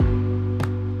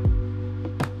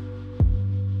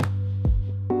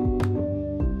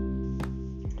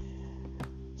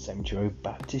Sanctuary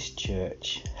Baptist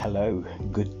Church. Hello,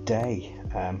 good day.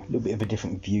 A little bit of a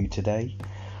different view today.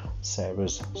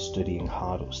 Sarah's studying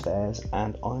hard upstairs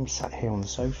and I'm sat here on the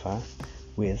sofa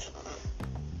with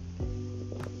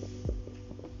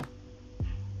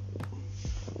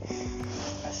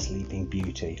a sleeping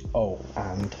beauty. Oh,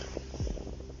 and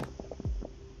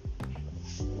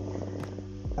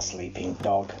a sleeping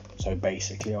dog. So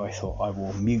basically I thought I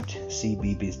will mute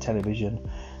CBeebies television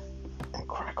and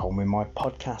crack on with my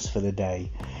podcast for the day.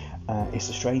 It's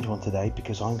a strange one today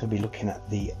because I'm going to be looking at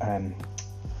the let me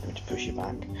just push you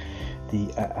back, the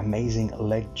amazing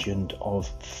legend of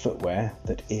footwear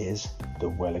that is the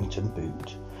Wellington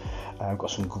boot. I've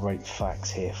got some great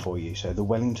facts here for you. So the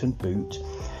Wellington boot,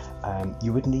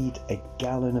 you would need a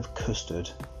gallon of custard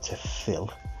to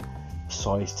fill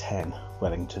size 10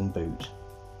 Wellington boot.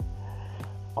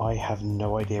 I have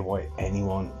no idea why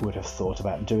anyone would have thought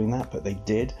about doing that, but they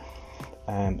did.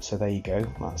 So there you go,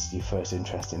 that's your first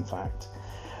interesting fact.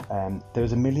 There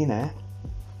was a millionaire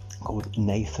called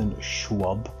Nathan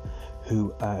Schwab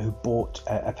who bought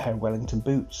a pair of Wellington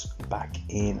boots back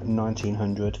in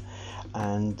 1900,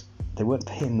 and they weren't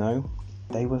for him though,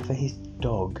 they were for his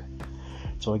dog.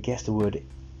 So I guess the word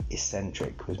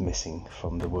eccentric was missing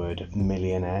from the word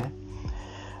millionaire.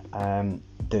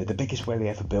 The biggest welly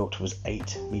ever built was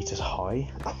 8 meters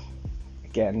high.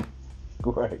 Again,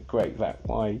 great fact.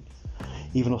 Why?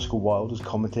 Even Oscar Wilde has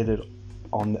commented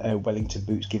on Wellington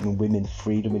boots giving women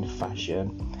freedom in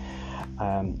fashion.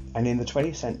 And in the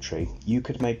 20th century, you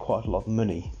could make quite a lot of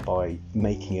money by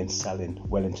making and selling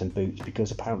Wellington boots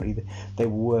because apparently they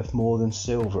were worth more than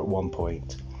silver at one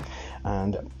point.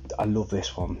 And I love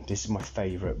this one. This is my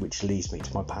favourite, which leads me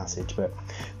to my passage. But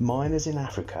miners in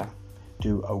Africa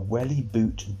do a welly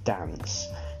boot dance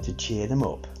to cheer them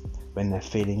up when they're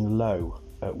feeling low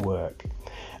at work.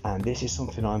 And this is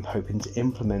something I'm hoping to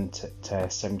implement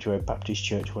at Sanctuary Baptist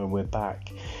Church when we're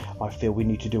back. I feel we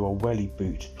need to do a welly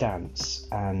boot dance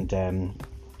and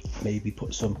maybe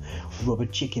put some rubber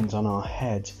chickens on our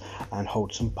head and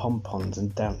hold some pom-poms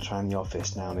and dance around the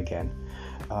office now and again.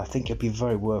 I think it'd be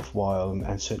very worthwhile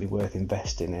and certainly worth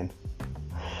investing in.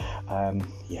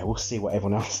 We'll see what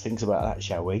everyone else thinks about that,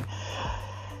 shall we?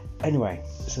 Anyway,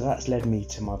 so that's led me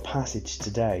to my passage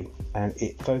today, and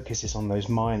it focuses on those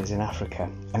miners in Africa,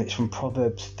 and it's from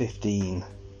Proverbs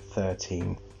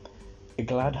 15:13. A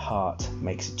glad heart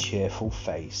makes a cheerful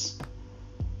face,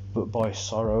 but by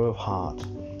sorrow of heart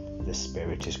the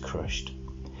spirit is crushed.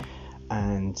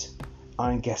 And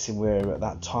I'm guessing we're at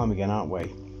that time again, aren't we,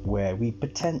 where we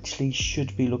potentially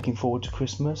should be looking forward to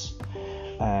Christmas,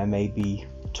 maybe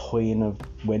toying of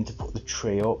when to put the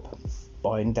tree up,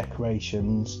 buying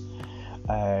decorations,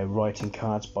 writing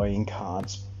cards, buying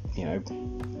cards,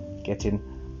 getting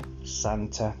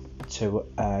Santa to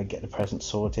get the present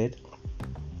sorted.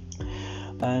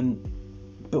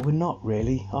 But we're not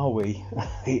really, are we?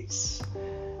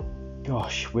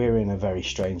 We're in a very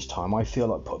strange time. I feel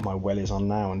like putting my wellies on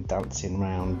now and dancing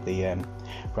around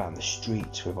the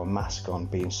streets with my mask on,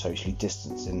 being socially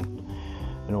distancing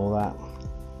and all that.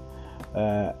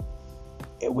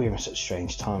 We're in such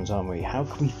strange times, aren't we? How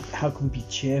can we be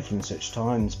cheerful in such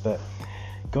times? But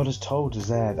God has told us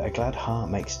there that a glad heart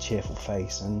makes a cheerful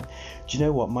face. And do you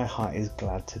know what? My heart is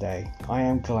glad today. I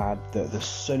am glad that the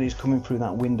sun is coming through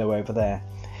that window over there,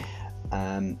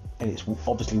 and it's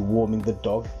obviously warming the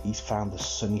dog. He's found the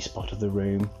sunny spot of the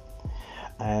room,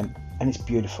 and it's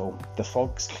beautiful. The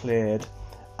fog's cleared,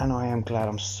 and I am glad.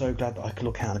 I'm so glad that I can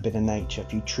look out at a bit of nature, a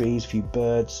few trees, a few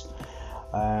birds.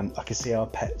 I can see our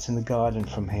pets in the garden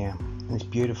from here, and it's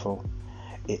beautiful.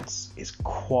 It's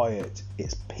quiet,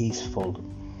 it's peaceful,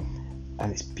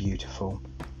 and it's beautiful.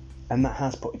 And that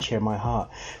has put a cheer in my heart.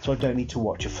 So I don't need to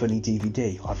watch a funny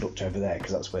DVD. I've looked over there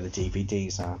because that's where the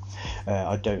DVDs are.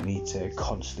 I don't need to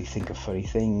constantly think of funny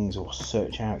things or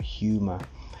search out humour.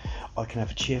 I can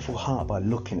have a cheerful heart by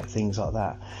looking at things like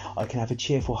that. I can have a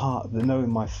cheerful heart knowing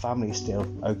my family is still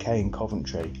okay in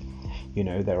Coventry.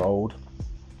 They're old.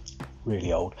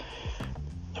 Really old,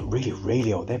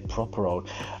 really old. They're proper old,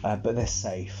 but they're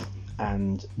safe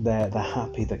and they're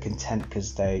happy. They're content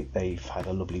because they've had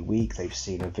a lovely week. They've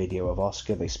seen a video of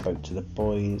Oscar. They spoke to the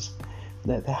boys.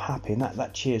 They're happy, and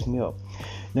that cheers me up.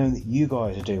 Knowing that you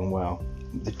guys are doing well.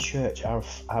 The church,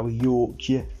 our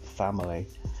Yorkshire family.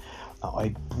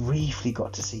 I briefly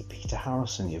got to see Peter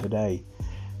Harrison the other day.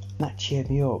 And that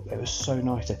cheered me up. It was so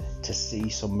nice to see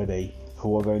somebody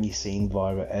who I've only seen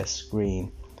via a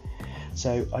screen.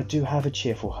 So I do have a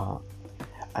cheerful heart,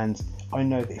 and I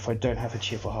know that if I don't have a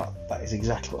cheerful heart, that is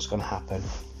exactly what's going to happen,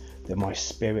 that my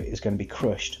spirit is going to be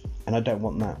crushed, and I don't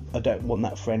want that. I don't want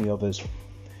that for any of us.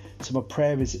 So my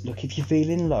prayer is, look, if you're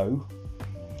feeling low,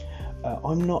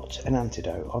 I'm not an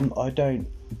antidote. I don't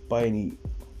by any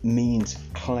means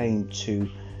claim to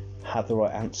have the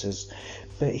right answers,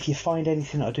 but if you find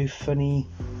anything that I do funny,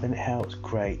 then it helps,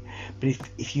 great. But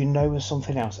if you know of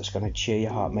something else that's going to cheer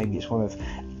your heart, maybe it's one of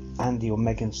Andy or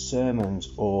Megan's sermons,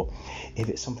 or if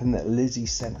it's something that Lizzie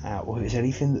sent out, or if it's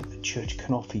anything that the church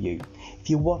can offer you, if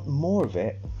you want more of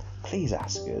it, please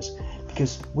ask us,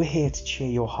 because we're here to cheer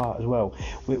your heart as well.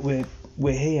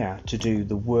 We're here to do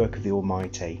the work of the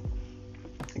Almighty.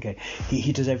 Okay,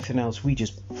 he does everything else. We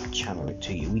just channel it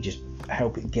to you. We just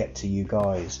help it get to you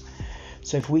guys.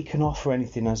 So if we can offer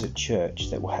anything as a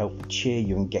church that will help cheer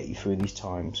you and get you through these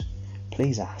times,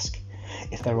 please ask.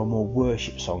 If there are more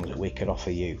worship songs that we could offer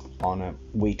you on a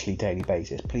weekly, daily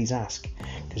basis, please ask,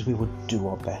 because we will do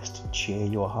our best to cheer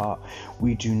your heart.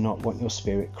 We do not want your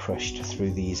spirit crushed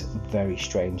through these very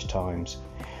strange times,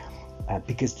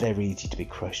 because they're easy to be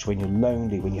crushed. When you're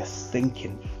lonely, when you're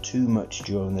thinking too much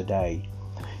during the day,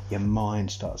 your mind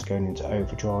starts going into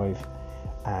overdrive,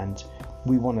 and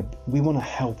we want to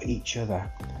help each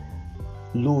other.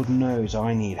 Lord knows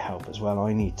I need help as well.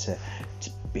 I need to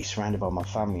be surrounded by my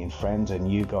family and friends and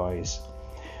you guys.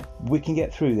 We can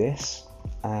get through this,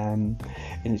 and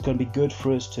it's going to be good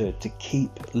for us to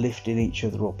keep lifting each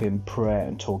other up in prayer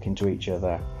and talking to each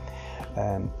other,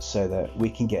 so that we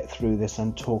can get through this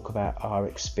and talk about our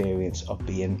experience of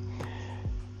being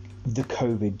the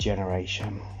COVID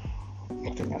generation. I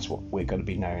think that's what we're going to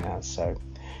be known as. So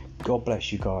God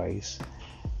bless you guys.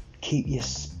 Keep your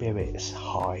spirits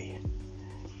high.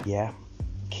 Yeah,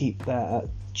 keep that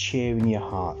cheer in your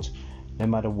heart, no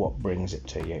matter what brings it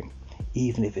to you.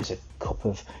 Even if it's a cup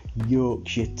of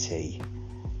Yorkshire tea,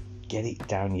 get it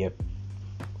down your,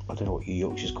 I don't know what your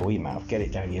Yorkshires call your mouth, get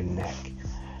it down your neck.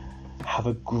 Have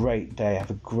a great day,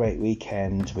 have a great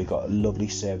weekend. We've got a lovely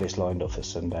service lined up for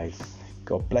Sunday.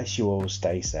 God bless you all,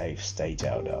 stay safe, stay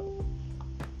gelled up.